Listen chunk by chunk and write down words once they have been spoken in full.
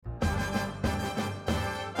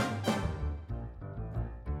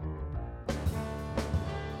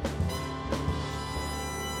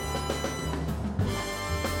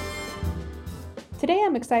Today,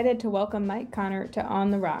 I'm excited to welcome Mike Connor to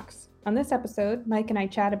On the Rocks. On this episode, Mike and I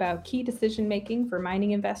chat about key decision making for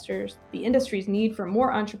mining investors, the industry's need for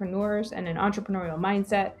more entrepreneurs and an entrepreneurial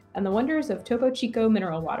mindset, and the wonders of Topo Chico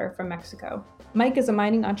mineral water from Mexico. Mike is a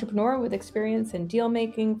mining entrepreneur with experience in deal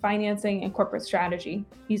making, financing, and corporate strategy.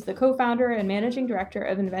 He's the co-founder and managing director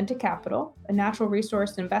of Inventa Capital, a natural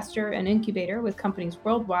resource investor and incubator with companies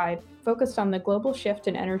worldwide focused on the global shift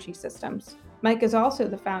in energy systems. Mike is also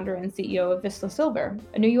the founder and CEO of Vizsla Silver,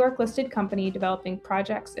 a New York-listed company developing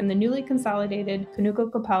projects in the newly consolidated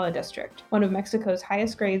Panuco-Copala district, one of Mexico's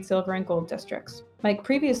highest-grade silver and gold districts. Mike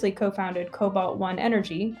previously co-founded Cobalt One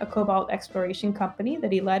Energy, a cobalt exploration company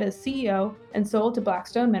that he led as CEO and sold to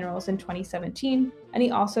Blackstone Minerals in 2017, and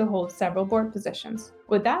he also holds several board positions.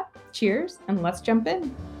 With that, cheers, and let's jump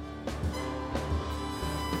in.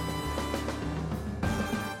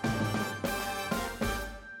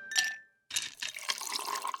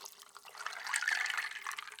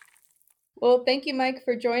 Well, thank you, Mike,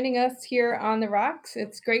 for joining us here on the Rocks.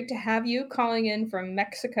 It's great to have you calling in from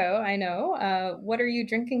Mexico, I know. What are you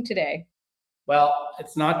drinking today? Well,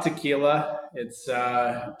 it's not tequila. It's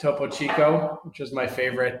Topo Chico, which is my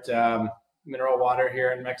favorite mineral water here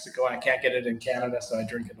in Mexico. I can't get it in Canada, so I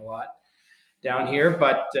drink it a lot down here.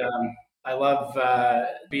 But I love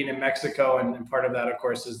being in Mexico, and part of that, of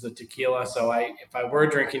course, is the tequila. So if I were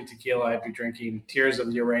drinking tequila, I'd be drinking Tears of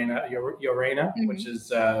Llorena, which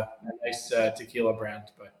is a nice tequila brand.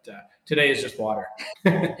 But today is just water.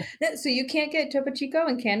 So you can't get Topo Chico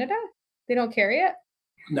in Canada? They don't carry it?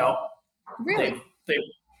 No. Really? They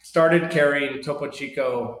started carrying Topo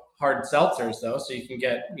Chico hard seltzers, though, so you can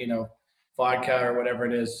get, vodka or whatever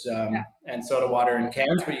it is, and soda water in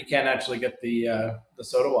cans, but you can't actually get the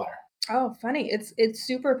soda water. Oh, funny. It's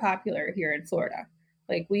super popular here in Florida.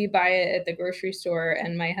 Like, we buy it at the grocery store,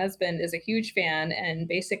 and my husband is a huge fan and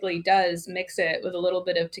basically does mix it with a little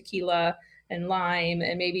bit of tequila and lime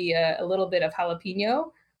and maybe a little bit of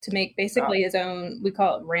jalapeno to make basically his own. We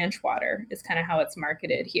call it ranch water, is kind of how it's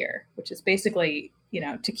marketed here, which is basically,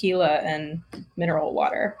 tequila and mineral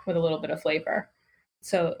water with a little bit of flavor.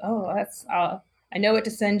 So, I know what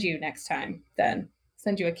to send you next time then.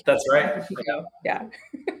 Send you a can. That's right. Yeah.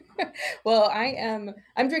 Well,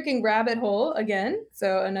 I'm drinking Rabbit Hole again.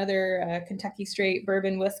 So another Kentucky Straight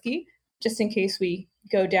bourbon whiskey, just in case we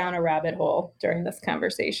go down a rabbit hole during this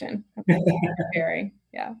conversation. Preparing.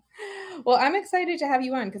 Yeah. Well, I'm excited to have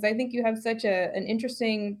you on because I think you have such an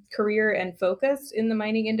interesting career and focus in the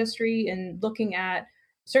mining industry and looking at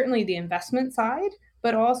certainly the investment side,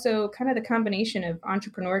 but also kind of the combination of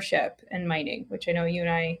entrepreneurship and mining, which I know you and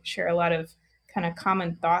I share a lot of kind of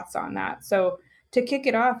common thoughts on that. So to kick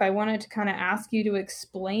it off, I wanted to kind of ask you to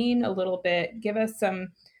explain a little bit, give us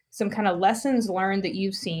some kind of lessons learned that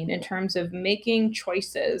you've seen in terms of making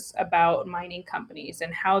choices about mining companies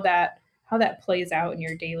and how that plays out in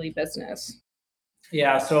your daily business.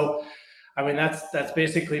 Yeah, so I mean that's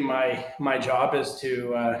basically my job is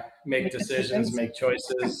to make decisions, make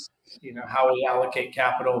choices. How we allocate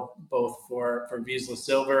capital both for Vizsla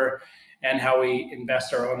Silver and how we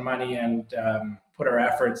invest our own money and put our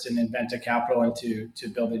efforts in Inventa Capital into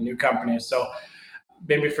building new companies. So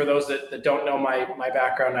maybe for those that don't know my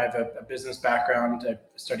background, I have a business background. I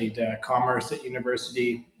studied commerce at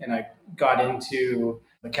university, and I got into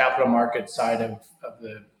the capital market side of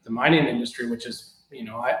the mining industry, which is,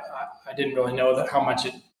 I didn't really know how much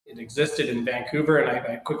it existed in Vancouver, and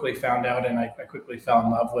I quickly found out, and I quickly fell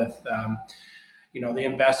in love with the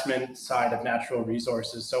investment side of natural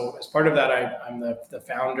resources. So as part of that, I'm the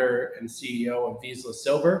founder and CEO of Vizsla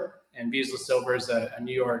Silver. And Vizsla Silver is a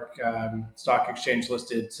New York Stock Exchange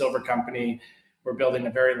listed silver company. We're building a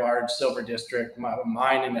very large silver district,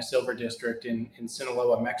 mine in a silver district in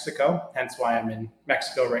Sinaloa, Mexico, hence why I'm in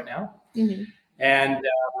Mexico right now. Mm-hmm. And,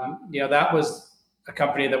 that was a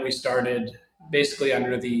company that we started basically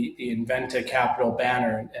under the Inventa Capital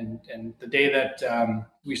banner. And the day that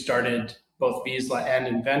we started both Vizsla and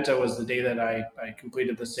Inventa was the day that I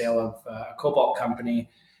completed the sale of a cobalt company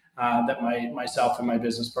that myself and my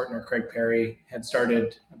business partner, Craig Perry, had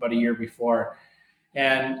started about a year before.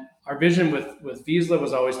 And our vision with Vizsla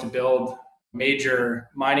was always to build a major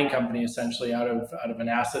mining company essentially out of an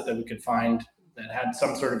asset that we could find that had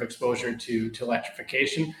some sort of exposure to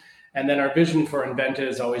electrification. And then our vision for Inventa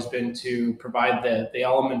has always been to provide the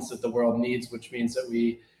elements that the world needs, which means that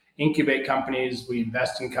we incubate companies, we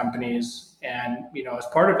invest in companies, and as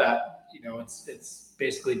part of that, it's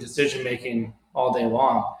basically decision making all day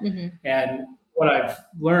long. Mm-hmm. And what I've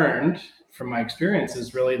learned from my experience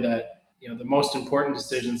is really that the most important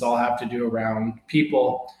decisions all have to do around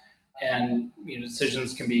people, and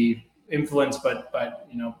decisions can be influenced, but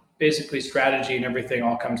basically strategy and everything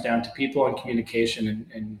all comes down to people and communication.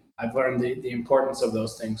 And I've learned the importance of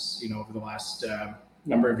those things, over the last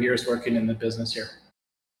number of years working in the business here.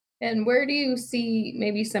 And where do you see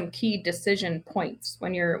maybe some key decision points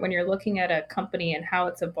when you're looking at a company and how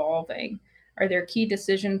it's evolving? Are there key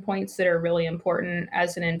decision points that are really important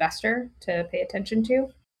as an investor to pay attention to?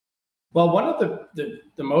 Well, one of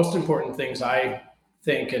the most important things I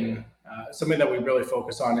think, and something that we really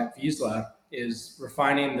focus on at Vizsla, is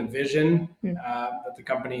refining the vision that the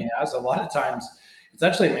company has. A lot of times, it's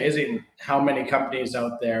actually amazing how many companies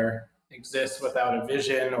out there exist without a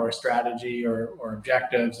vision or a strategy or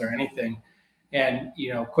objectives or anything. And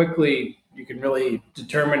quickly you can really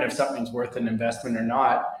determine if something's worth an investment or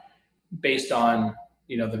not based on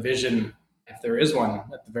the vision, if there is one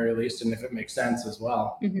at the very least, and if it makes sense as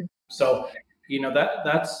well. Mm-hmm. So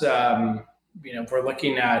that's if we're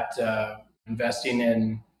looking at investing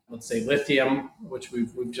in, let's say, lithium, which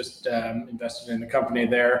we've just invested in a company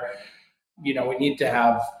there. We need to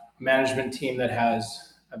have a management team that has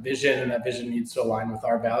a vision, and that vision needs to align with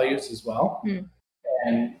our values as well.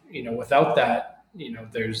 And without that,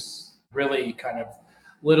 there's really kind of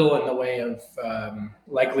little in the way of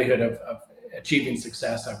likelihood of achieving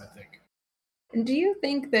success, I would think. Do you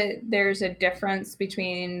think that there's a difference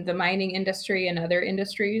between the mining industry and other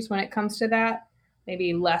industries when it comes to that?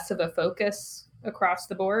 Maybe less of a focus across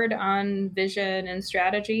the board on vision and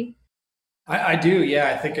strategy? I do,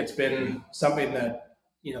 yeah. I think it's been something that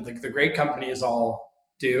the great companies all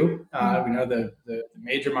do. We know the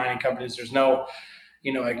major mining companies. There's no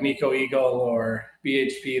Agnico Eagle or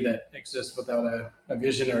BHP that exists without a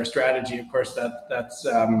vision or a strategy. Of course, that's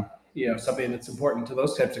something that's important to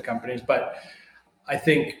those types of companies. But I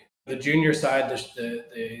think the junior side,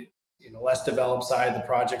 the less developed side, the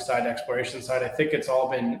project side, exploration side, I think it's all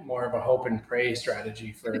been more of a hope and pray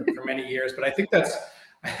strategy for many years. But I think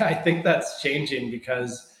that's changing,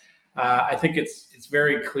 because I think it's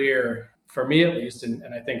very clear, for me at least,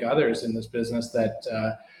 and I think others in this business,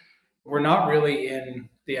 that we're not really in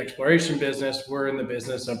the exploration business. We're in the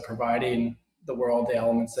business of providing the world the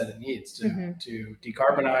elements that it needs to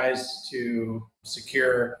decarbonize, to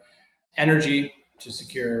secure energy, to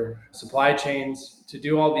secure supply chains, to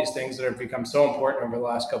do all these things that have become so important over the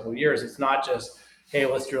last couple of years. It's not just, hey,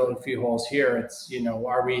 let's drill a few holes here. It's,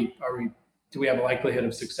 do we have a likelihood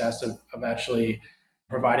of success of actually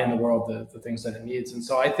providing the world the things that it needs? And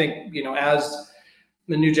so I think, as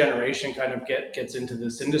the new generation kind of gets into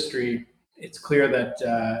this industry, it's clear that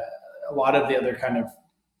a lot of the other kind of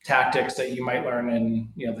tactics that you might learn in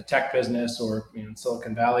the tech business or in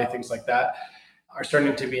Silicon Valley, things like that, are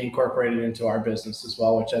starting to be incorporated into our business as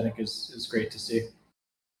well, which I think is great to see.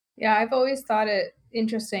 Yeah, I've always thought it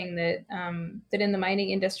interesting that that in the mining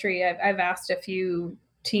industry, I've asked a few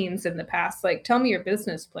teams in the past, like, tell me your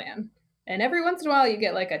business plan. And every once in a while you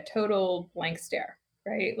get like a total blank stare,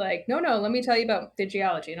 right? Like, no, let me tell you about the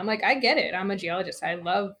geology. And I'm like, I get it. I'm a geologist. I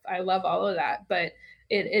love all of that. But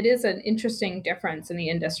it is an interesting difference in the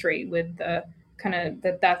industry with the kind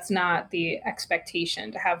of that's not the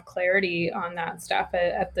expectation to have clarity on that stuff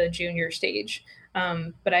at the junior stage.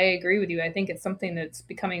 But I agree with you. I think it's something that's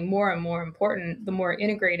becoming more and more important the more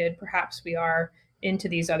integrated perhaps we are into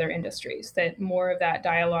these other industries, that more of that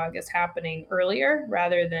dialogue is happening earlier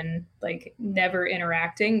rather than like never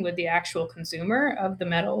interacting with the actual consumer of the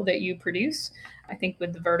metal that you produce. I think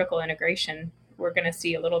with the vertical integration, we're going to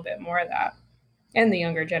see a little bit more of that, and the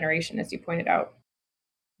younger generation, as you pointed out.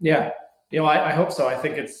 Yeah. I hope so. I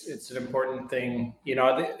think it's an important thing.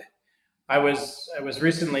 I was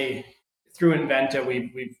recently, through Inventa,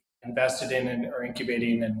 we've invested in and are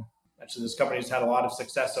incubating, and actually this company's had a lot of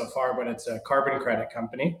success so far, but it's a carbon credit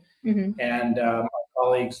company. And our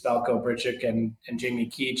colleagues Valko Britchik and Jamie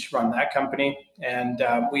Keach run that company. And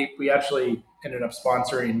we actually ended up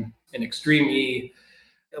sponsoring an Extreme E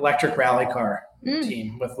electric rally car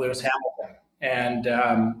team with Lewis Hamilton. And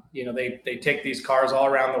they take these cars all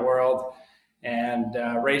around the world and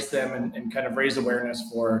race them and kind of raise awareness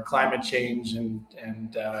for climate change and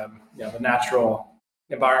the natural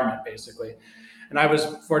environment, basically. And I was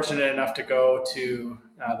fortunate enough to go to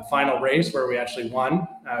the final race where we actually won.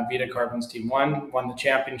 Vita Carbon's team won the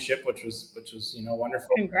championship, which was wonderful.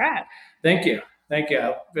 Congrats! Thank you.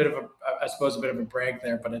 A bit of I suppose a bit of a brag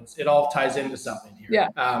there, but it all ties into something here. Yeah.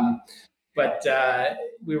 But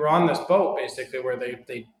we were on this boat basically where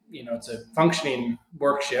they it's a functioning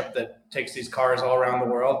workship that takes these cars all around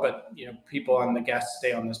the world, but people and the guests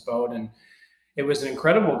stay on this boat, and it was an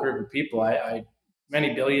incredible group of people. I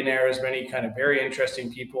many billionaires, many kind of very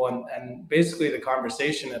interesting people, and basically the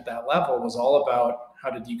conversation at that level was all about how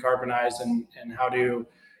to decarbonize and how to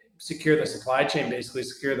secure the supply chain, basically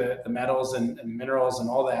secure the metals and minerals and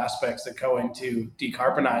all the aspects that go into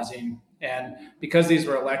decarbonizing. And because these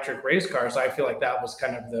were electric race cars, I feel like that was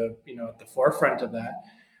kind of the, at the forefront of that.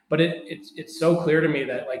 But it's so clear to me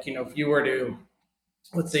that, like, if you were to,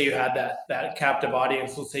 let's say you had that captive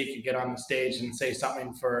audience, let's say you could get on the stage and say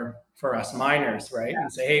something for us miners, right?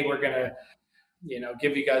 And say, hey, we're going to,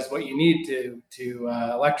 give you guys what you need to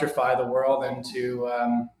electrify the world and to,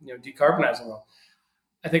 decarbonize the world.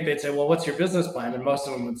 I think they'd say, well, what's your business plan? And most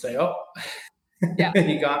of them would say, oh, yeah,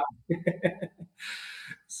 you got me.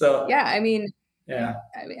 So, yeah,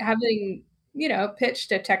 having,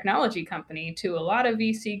 pitched a technology company to a lot of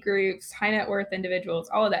VC groups, high net worth individuals,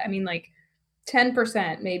 all of that.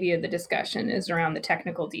 10% maybe of the discussion is around the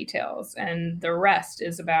technical details, and the rest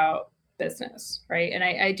is about business, right? And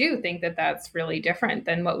I do think that that's really different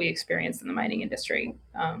than what we experience in the mining industry.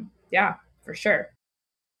 Yeah, for sure.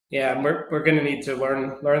 Yeah, and we're going to need to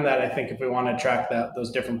learn that, I think, if we want to attract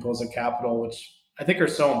those different pools of capital, which I think are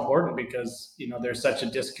so important, because there's such a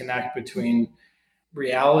disconnect between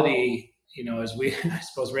reality, I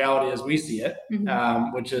suppose reality as we see it,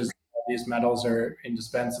 which is these metals are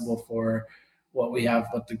indispensable for what we have,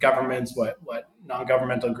 what the governments, what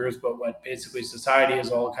non-governmental groups, but what basically society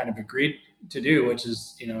has all kind of agreed to do, which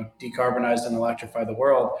is decarbonize and electrify the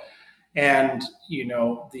world. And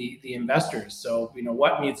the investors. So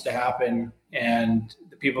what needs to happen, and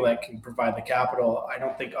the people that can provide the capital, I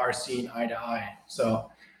don't think are seen eye to eye.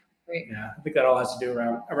 So yeah, I think that all has to do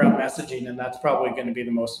around messaging, and that's probably going to be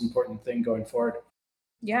the most important thing going forward.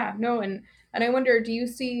 Yeah, no, and I wonder, do you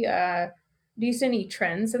see any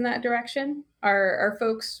trends in that direction? Are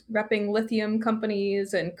folks repping lithium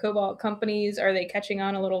companies and cobalt companies? Are they catching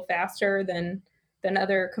on a little faster than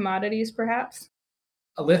other commodities, perhaps?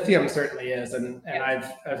 Lithium certainly is, and I've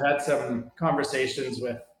had some conversations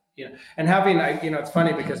with and having it's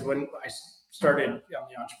funny, because when I started on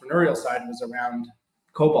the entrepreneurial side, it was around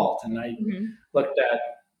cobalt, and I looked at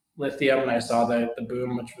lithium and I saw the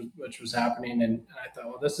boom which was happening, and I thought,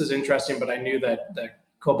 well, this is interesting, but I knew that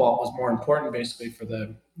cobalt was more important basically for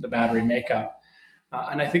the battery makeup,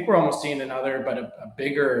 and I think we're almost seeing a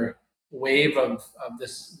bigger wave of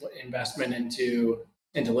this investment into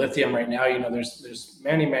lithium right now. There's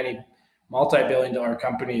many multi-billion-dollar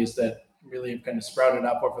companies that really have kind of sprouted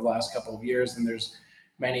up over the last couple of years, and there's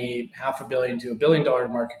many $500 million to $1 billion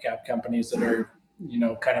market cap companies that are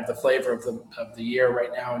kind of the flavor of the year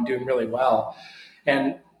right now and doing really well.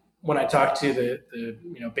 And when I talk to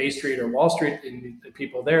the Bay Street or Wall Street and the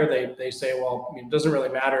people there, they say, well, it doesn't really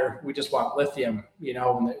matter. We just want lithium. And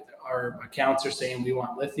our accounts are saying we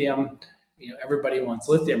want lithium. Everybody wants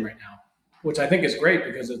lithium right now, which I think is great,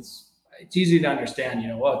 because it's easy to understand.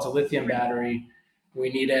 Well, it's a lithium battery. We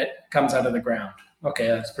need it. Comes out of the ground. Okay,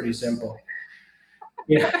 that's pretty simple.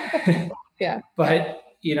 Yeah. Yeah. But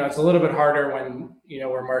it's a little bit harder when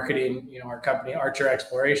we're marketing our company Archer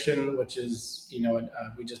Exploration, which is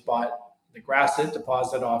we just bought the Grasset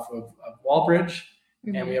deposit off of Wallbridge,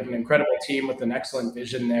 and we have an incredible team with an excellent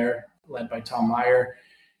vision there, led by Tom Meyer.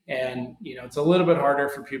 And it's a little bit harder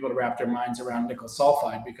for people to wrap their minds around nickel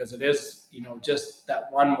sulfide, because it is just that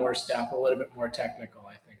one more step, a little bit more technical,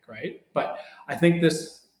 I think, right? But I think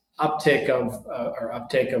this uptake of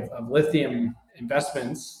lithium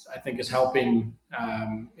investments, I think, is helping.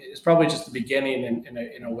 It's probably just the beginning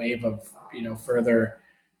in a wave of further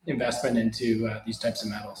investment into these types of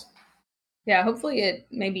metals. Yeah, hopefully it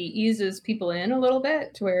maybe eases people in a little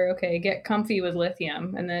bit to where, okay, get comfy with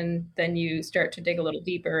lithium, and then you start to dig a little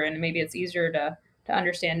deeper, and maybe it's easier to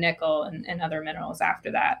understand nickel and other minerals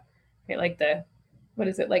after that. Okay, like what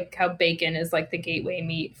is it, like how bacon is like the gateway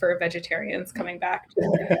meat for vegetarians coming back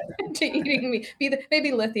to eating meat.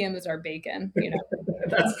 Maybe lithium is our bacon,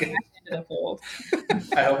 That's good. Into the fold.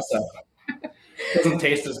 I hope so. Doesn't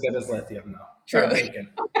taste as good as lithium, though. True. Bacon.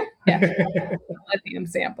 Yeah. Lithium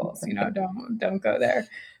samples, don't go there.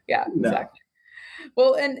 Yeah, no. Exactly.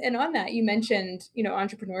 Well, and on that, you mentioned,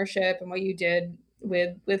 entrepreneurship and what you did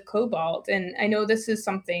with cobalt. And I know this is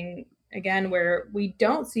something, again, where we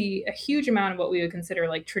don't see a huge amount of what we would consider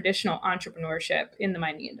like traditional entrepreneurship in the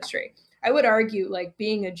mining industry. I would argue like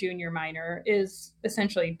being a junior miner is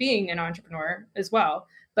essentially being an entrepreneur as well.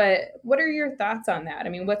 But what are your thoughts on that?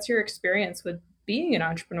 What's your experience with being an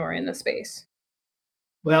entrepreneur in the space?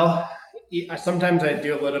 Well, sometimes I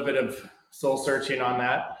do a little bit of soul searching on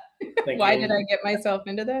that. Thinking, why did I get myself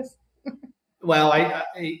into this? Well,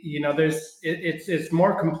 it's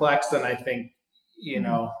more complex than I think,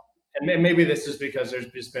 and maybe this is because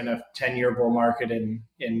there's just been a 10-year bull market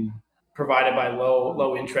in provided by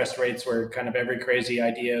low interest rates, where kind of every crazy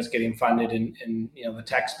idea is getting funded in the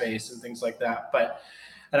tech space and things like that. But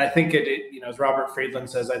And I think as Robert Friedland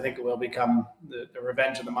says, I think it will become the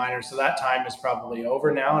revenge of the miners. So that time is probably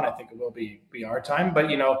over now, and I think it will be our time. But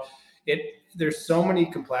there's so many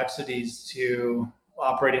complexities to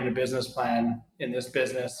operating a business plan in this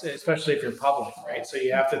business, especially if you're public, right? So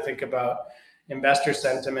you have to think about investor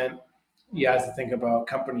sentiment. You have to think about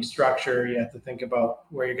company structure. You have to think about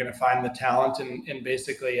where you're going to find the talent, and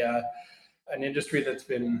basically an industry that's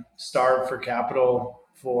been starved for capital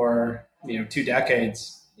for 2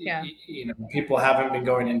 decades. Yeah. People haven't been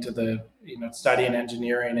going into the studying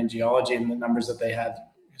engineering and geology and the numbers that they had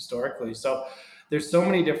historically. So there's so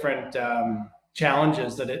many different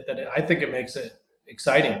challenges that I think it makes it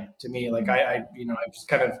exciting to me. Like I was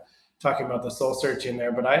kind of talking about the soul searching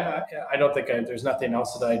there, but I don't think there's nothing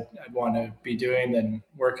else that I'd want to be doing than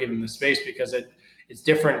working in the space, because it's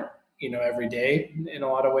different, every day in a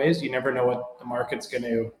lot of ways. You never know what the market's going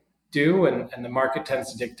to do, and the market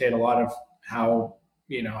tends to dictate a lot of how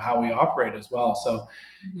we operate as well. So,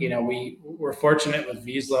 we're fortunate with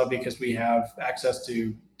Vizsla because we have access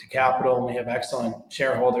to capital, and we have excellent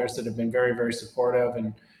shareholders that have been very, very supportive.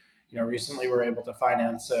 And, recently we were able to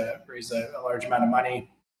raise a large amount of money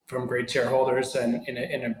from great shareholders, and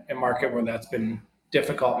in a market where that's been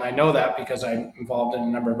difficult. And I know that because I'm involved in a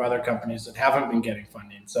number of other companies that haven't been getting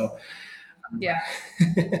funding. So, yeah.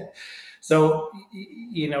 So,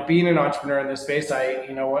 being an entrepreneur in this space, I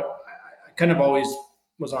kind of always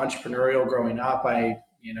was entrepreneurial growing up. I,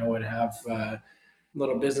 would have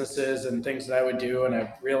little businesses and things that I would do, and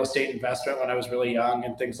a real estate investment when I was really young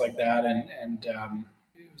and things like that. And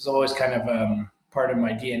it was always kind of part of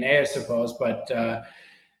my DNA, I suppose. But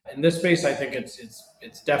in this space, I think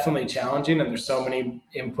it's definitely challenging, and there's so many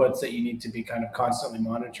inputs that you need to be kind of constantly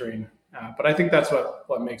monitoring. But I think that's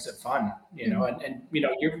what makes it fun, and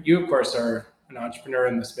you of course are an entrepreneur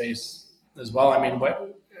in the space as well. I mean,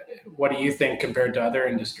 what do you think compared to other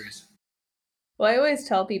industries? Well, I always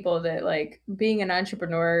tell people that, like, being an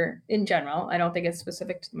entrepreneur in general, I don't think it's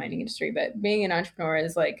specific to the mining industry, but being an entrepreneur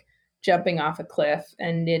is like jumping off a cliff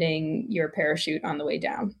and knitting your parachute on the way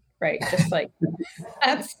down, right? Just like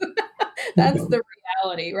that's the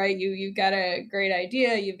reality, right? You've got a great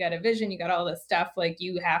idea, you've got a vision, you got all this stuff. Like,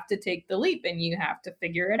 you have to take the leap and you have to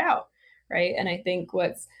figure it out, right? And I think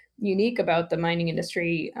what's unique about the mining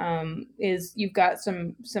industry is you've got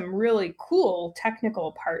some really cool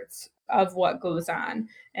technical parts of what goes on.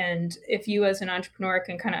 And if you as an entrepreneur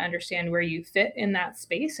can kind of understand where you fit in that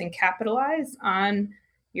space and capitalize on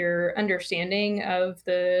your understanding of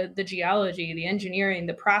the geology, the engineering,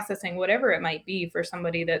 the processing, whatever it might be for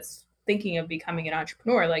somebody that's thinking of becoming an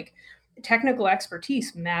entrepreneur, like, technical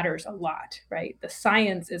expertise matters a lot, right? The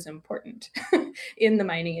science is important in the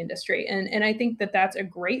mining industry. And I think that that's a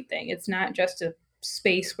great thing. It's not just a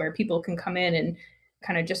space where people can come in and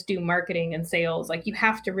kind of just do marketing and sales. Like, you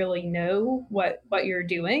have to really know what you're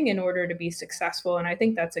doing in order to be successful. And I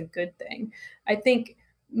think that's a good thing. I think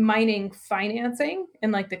mining financing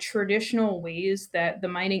and like the traditional ways that the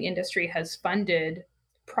mining industry has funded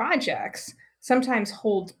projects sometimes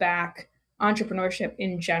holds back entrepreneurship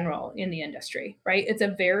in general in the industry, right? It's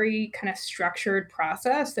a very kind of structured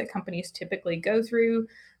process that companies typically go through.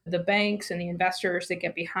 The banks and the investors that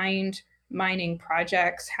get behind mining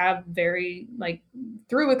projects have very, like,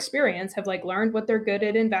 through experience, have like learned what they're good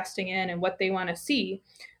at investing in and what they want to see.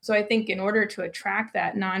 So I think in order to attract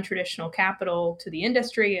that non-traditional capital to the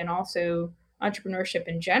industry and also entrepreneurship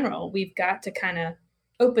in general, we've got to kind of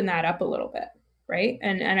open that up a little bit, right?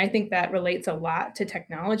 And I think that relates a lot to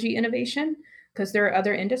technology innovation, because there are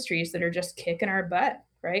other industries that are just kicking our butt,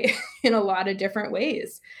 right? In a lot of different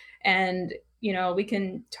ways. And we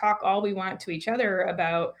can talk all we want to each other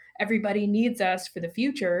about everybody needs us for the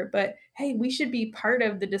future, but hey, we should be part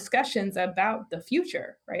of the discussions about the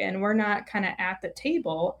future, right? And we're not kind of at the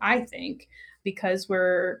table, I think, because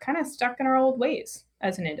we're kind of stuck in our old ways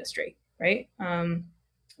as an industry, right?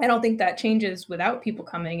 I don't think that changes without people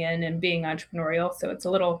coming in and being entrepreneurial. So it's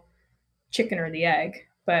a little chicken or the egg,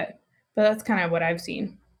 but that's kind of what I've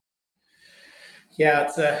seen.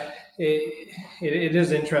 Yeah, it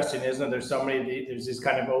is interesting, isn't it? There's these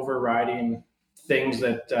kind of overriding things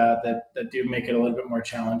that do make it a little bit more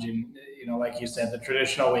challenging. Like you said, the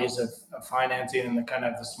traditional ways of financing and the kind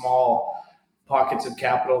of the small pockets of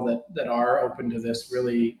capital that are open to this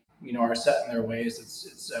really, are set in their ways.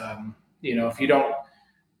 It's if you don't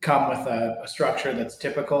come with a structure that's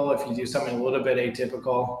typical, if you do something a little bit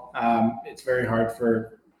atypical, it's very hard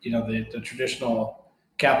for the traditional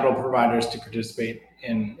capital providers to participate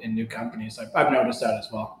in new companies. I've noticed that as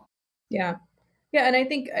well. Yeah. And I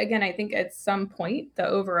think at some point, the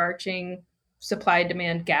overarching supply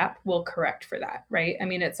demand gap will correct for that, right? I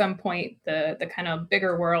mean, at some point, the kind of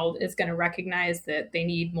bigger world is going to recognize that they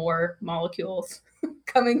need more molecules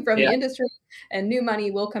coming from the industry, and new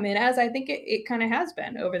money will come in, as I think it kind of has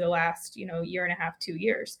been over the last, year and a half, 2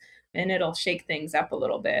 years. And it'll shake things up a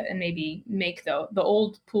little bit and maybe make the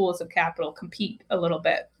old pools of capital compete a little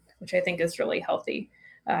bit, which I think is really healthy.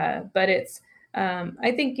 But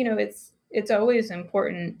I think, it's always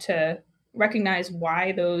important to recognize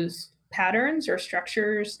why those patterns or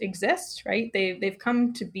structures exist, right? They've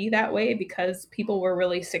come to be that way because people were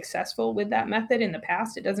really successful with that method in the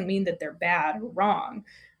past. It doesn't mean that they're bad or wrong.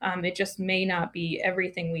 It just may not be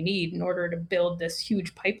everything we need in order to build this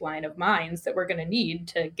huge pipeline of mines that we're going to need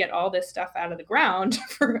to get all this stuff out of the ground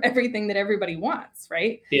for everything that everybody wants,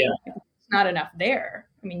 right? Yeah. It's not enough there.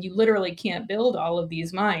 I mean, you literally can't build all of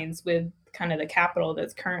these mines with kind of the capital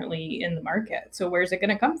that's currently in the market. So where's it going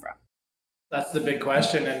to come from? That's the big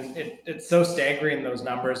question. And it's so staggering, those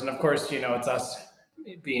numbers. And of course, it's us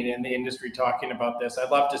being in the industry talking about this. I'd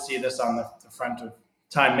love to see this on the front of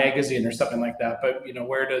Time magazine or something like that. But,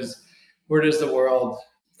 where does the world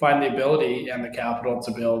find the ability and the capital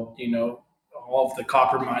to build, all of the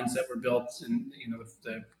copper mines that were built and,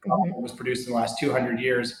 the copper was produced in the last 200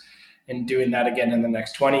 years, and doing that again in the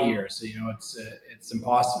next 20 years. It's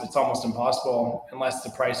impossible. It's almost impossible unless the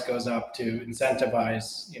price goes up to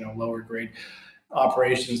incentivize, lower grade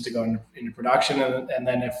operations to go into production. And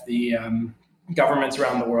then if the governments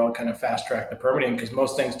around the world kind of fast track the permitting, because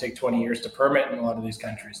most things take 20 years to permit in a lot of these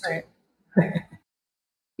countries too. Right.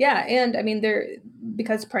 Yeah. And I mean,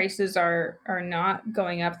 because prices are not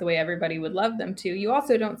going up the way everybody would love them to, you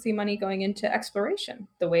also don't see money going into exploration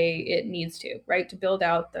the way it needs to, right? To build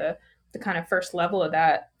out the kind of first level of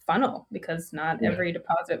that funnel, because not every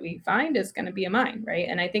deposit we find is going to be a mine, right?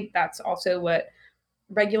 And I think that's also what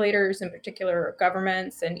regulators, in particular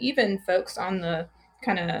governments, and even folks on the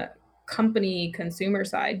kind of company consumer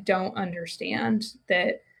side don't understand,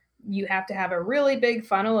 that you have to have a really big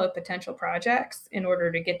funnel of potential projects in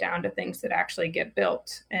order to get down to things that actually get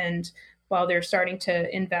built. And while they're starting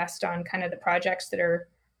to invest on kind of the projects that are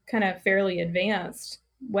kind of fairly advanced,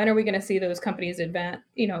 when are we going to see those companies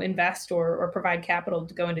invest or provide capital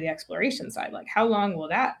to go into the exploration side? Like, how long will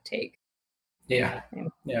that take? Yeah.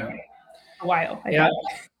 A while. I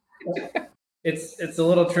think. It's a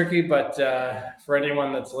little tricky, but for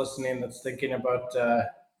anyone that's listening, that's thinking about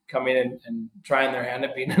coming in and trying their hand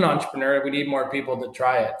at being an entrepreneur, we need more people to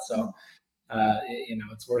try it. So,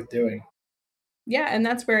 it's worth doing. Yeah. And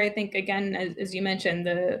that's where I think, again, as you mentioned,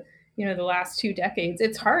 the last 2 decades,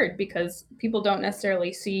 it's hard because people don't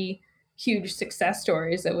necessarily see huge success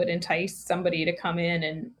stories that would entice somebody to come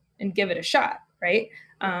in and give it a shot. Right.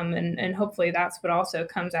 And hopefully that's what also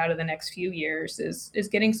comes out of the next few years is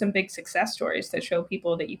getting some big success stories that show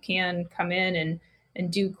people that you can come in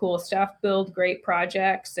and do cool stuff, build great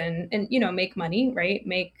projects and make money, right?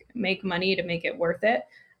 Make money to make it worth it.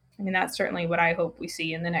 I mean, that's certainly what I hope we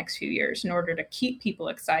see in the next few years in order to keep people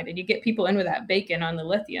excited. You get people in with that bacon on the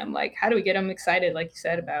lithium. Like, how do we get them excited, like you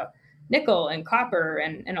said, about nickel and copper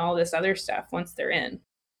and all this other stuff once they're in?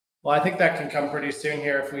 Well, I think that can come pretty soon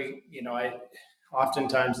here if we,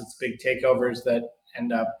 oftentimes it's big takeovers that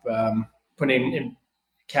end up putting in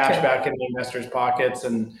cash back in the investors' pockets,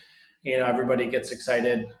 and everybody gets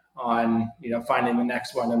excited on finding the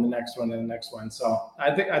next one and the next one and the next one. So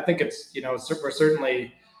I think it's we're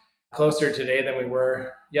certainly closer today than we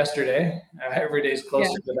were yesterday. Every day is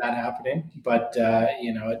closer to that happening, but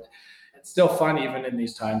it's still fun even in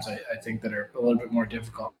these times. I think that are a little bit more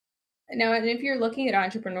difficult. Now, and if you're looking at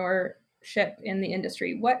entrepreneurship in the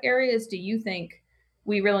industry, what areas do you think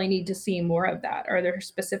we really need to see more of that? Are there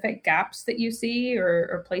specific gaps that you see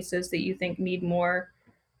or places that you think need more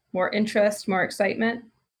interest, more excitement?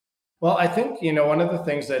 Well, I think, one of the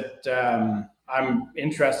things that I'm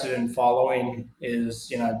interested in following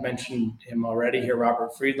is, I've mentioned him already here,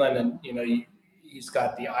 Robert Friedland, and, he's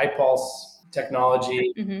got the iPulse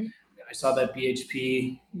technology. Mm-hmm. I saw that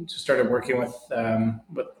BHP just started working with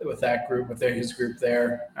that group, with his group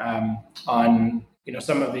there, on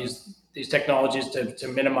some of these technologies to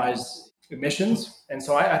minimize emissions. And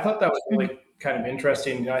so I thought that was really kind of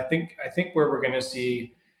interesting. I think where we're going to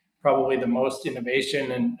see probably the most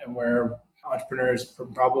innovation and where entrepreneurs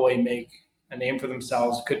probably make a name for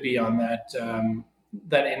themselves could be on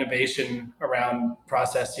that innovation around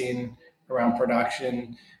processing, around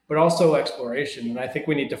production, but also exploration. And I think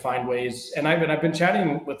we need to find ways. And I've been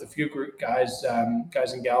chatting with a few guys and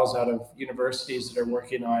gals out of universities that are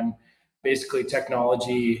working on basically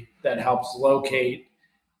technology that helps locate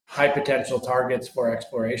high potential targets for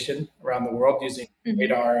exploration around the world using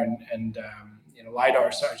radar and LiDAR,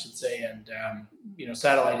 I should say, and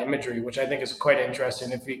satellite imagery, which I think is quite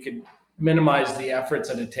interesting. If we could minimize the efforts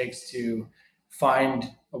that it takes to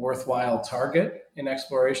find a worthwhile target in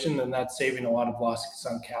exploration, then that's saving a lot of lost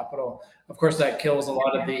sunk capital. Of course, that kills a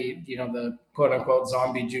lot of the quote unquote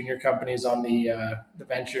zombie junior companies on the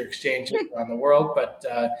venture exchanges around the world, but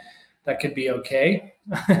that could be okay.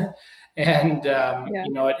 And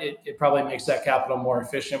it probably makes that capital more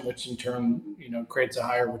efficient, which in turn creates a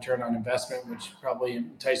higher return on investment, which probably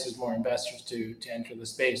entices more investors to enter the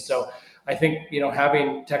space. So I think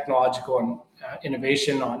having technological and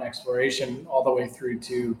innovation on exploration all the way through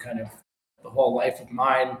to kind of the whole life of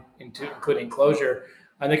mine, including closure,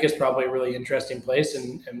 I think is probably a really interesting place.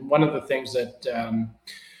 And one of the things that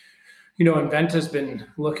Inventa's been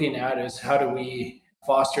looking at is how do we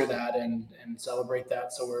foster that and celebrate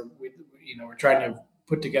that. So we're trying to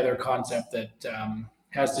put together a concept that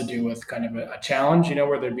has to do with kind of a challenge,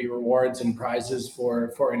 where there'd be rewards and prizes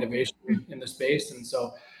for innovation in the space. And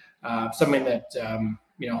so something that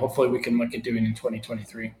hopefully we can look at doing in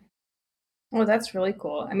 2023. Well, that's really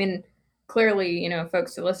cool. I mean, clearly,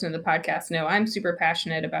 folks that listen to the podcast know I'm super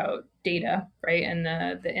passionate about data, right? And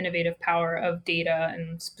the innovative power of data,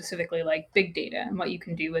 and specifically like big data and what you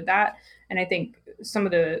can do with that. And I think some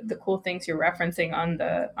of the cool things you're referencing on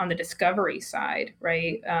the discovery side,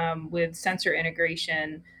 right? With sensor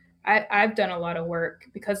integration, I've done a lot of work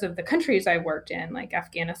because of the countries I worked in, like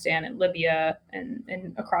Afghanistan and Libya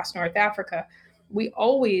and across North Africa. We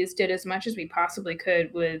always did as much as we possibly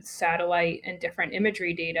could with satellite and different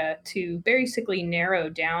imagery data to basically narrow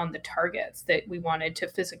down the targets that we wanted to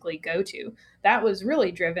physically go to. That was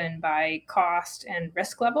really driven by cost and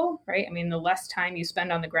risk level, right? I mean, the less time you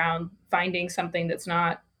spend on the ground finding something that's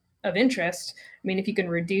not of interest, I mean, if you can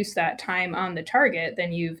reduce that time on the target,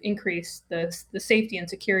 then you've increased the safety and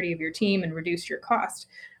security of your team and reduced your cost.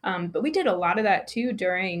 But we did a lot of that too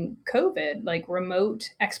during COVID, like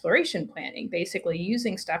remote exploration planning, basically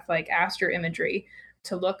using stuff like astroimagery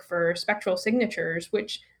to look for spectral signatures,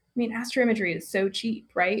 which, I mean, astroimagery is so cheap,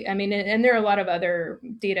 right? I mean, and there are a lot of other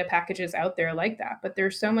data packages out there like that, but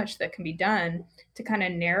there's so much that can be done to kind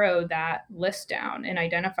of narrow that list down and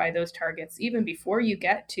identify those targets even before you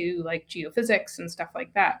get to like geophysics and stuff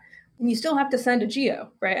like that. And you still have to send a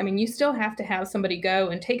geo, right? I mean, you still have to have somebody go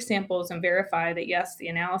and take samples and verify that, yes, the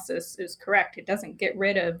analysis is correct. It doesn't get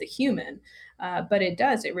rid of the human, but it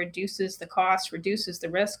does. It reduces the cost, reduces the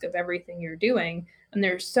risk of everything you're doing. And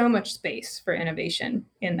there's so much space for innovation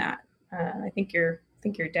in that. I think you're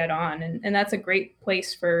dead on. And that's a great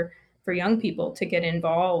place for young people to get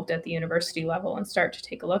involved at the university level and start to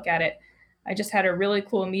take a look at it. I just had a really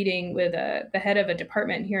cool meeting with the head of a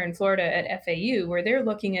department here in Florida at FAU, where they're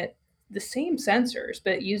looking at the same sensors,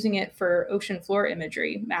 but using it for ocean floor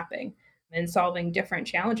imagery mapping and solving different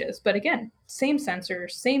challenges. But again, same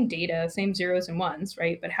sensors, same data, same zeros and ones,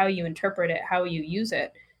 right? But how you interpret it, how you use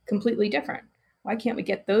it, completely different. Why can't we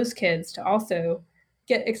get those kids to also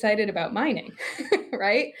get excited about mining,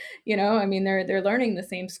 right? I mean, they're learning the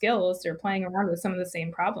same skills, they're playing around with some of the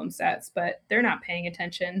same problem sets, but they're not paying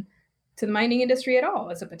attention to the mining industry at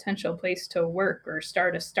all as a potential place to work or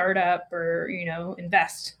start a startup or,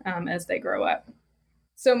 invest as they grow up.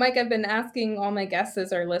 So, Mike, I've been asking all my guests,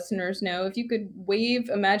 as our listeners know, if you could wave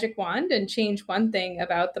a magic wand and change one thing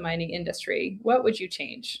about the mining industry, what would you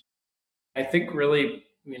change? I think really,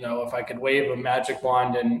 if I could wave a magic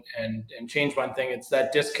wand and change one thing, it's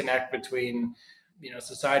that disconnect between,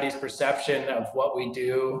 society's perception of what we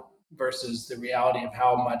do versus the reality of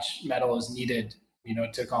how much metal is needed,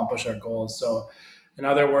 to accomplish our goals. So in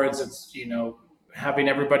other words, it's, having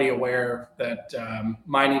everybody aware that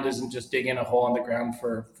mining doesn't just dig in a hole in the ground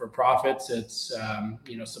for profits. It's,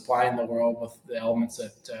 supplying the world with the elements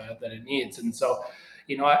that it needs. And so,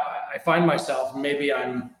 I find myself, maybe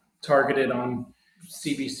I'm targeted on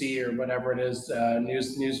CBC or whatever it is,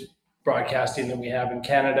 news broadcasting that we have in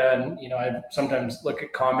Canada. And, I sometimes look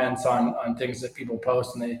at comments on things that people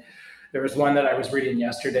post, and there was one that I was reading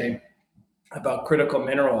yesterday about critical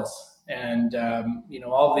minerals, and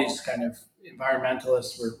all these kind of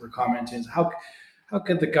environmentalists were commenting, how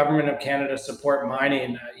could the government of Canada support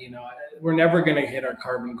mining? We're never going to hit our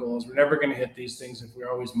carbon goals. We're never going to hit these things if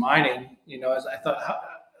we're always mining. As I thought,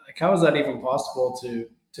 how is that even possible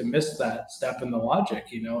to miss that step in the logic?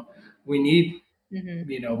 We need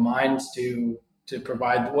mines to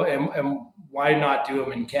provide, and why not do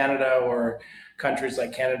them in Canada or countries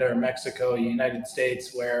like Canada or Mexico, United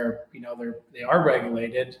States, where they are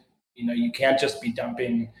regulated. You can't just be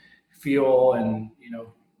dumping fuel and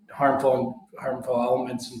harmful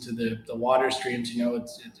elements into the water streams.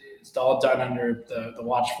 It's all done under the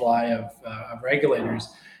watchfly of regulators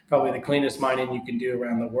probably the cleanest mining you can do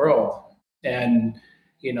around the world. And,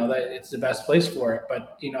 that it's the best place for it.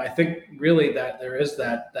 But, I think really that there is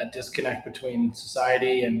that disconnect between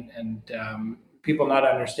society and people not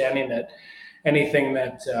understanding that anything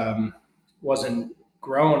that wasn't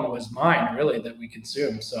grown was mined, really, that we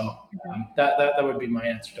consume. So that would be my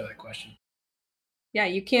answer to that question. Yeah,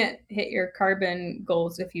 you can't hit your carbon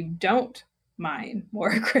goals if you don't mine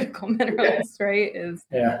more critical minerals, right?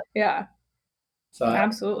 Yeah. So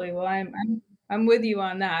absolutely. Well, I'm with you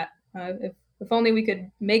on that. If only we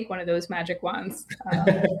could make one of those magic wands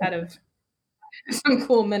out of some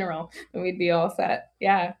cool mineral, then we'd be all set.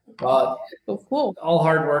 Yeah. Well, cool. All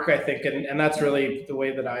hard work, I think, and that's really the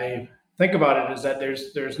way that I think about it, is that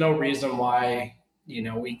there's no reason why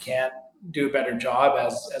we can't do a better job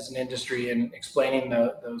as an industry in explaining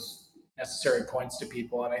those necessary points to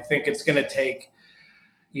people. And I think it's going to take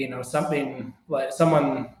something like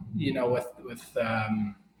someone with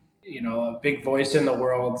a big voice in the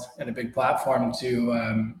world and a big platform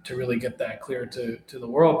to really get that clear to the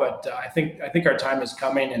world. But I think our time is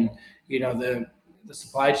coming, and the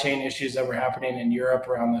supply chain issues that were happening in Europe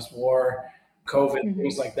around this war, COVID,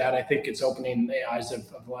 things like that, I think it's opening the eyes of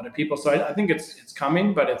a lot of people. So I think it's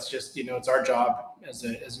coming, but it's just, it's our job as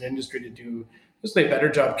an industry to do just a better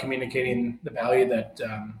job communicating the value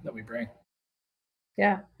that we bring.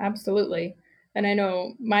 Yeah, absolutely. And I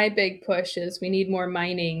know my big push is we need more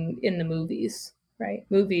mining in the movies, right?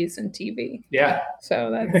 Movies and TV. Yeah. So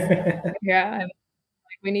that's, yeah.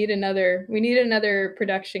 We need another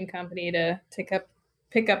production company to pick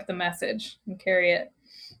up the message and carry it.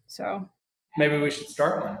 So maybe we should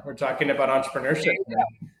start one. We're talking about entrepreneurship.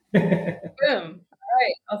 Boom. All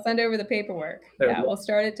right. I'll send over the paperwork. We'll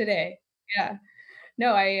start it today. Yeah.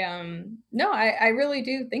 No, I really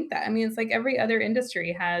do think that. I mean, it's like every other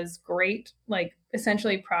industry has great, like,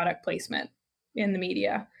 essentially product placement in the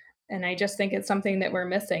media. And I just think it's something that we're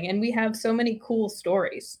missing. And we have so many cool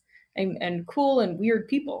stories and cool and weird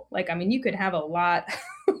people. Like, I mean, you could have a lot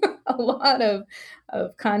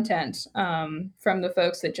of content from the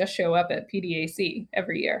folks that just show up at PDAC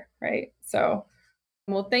every year, right? So,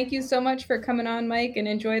 well, thank you so much for coming on, Mike, and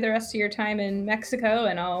enjoy the rest of your time in Mexico.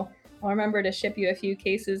 And I'll remember to ship you a few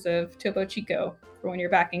cases of Topo Chico for when you're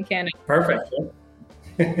back in Canada. Perfect.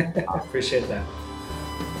 I appreciate that.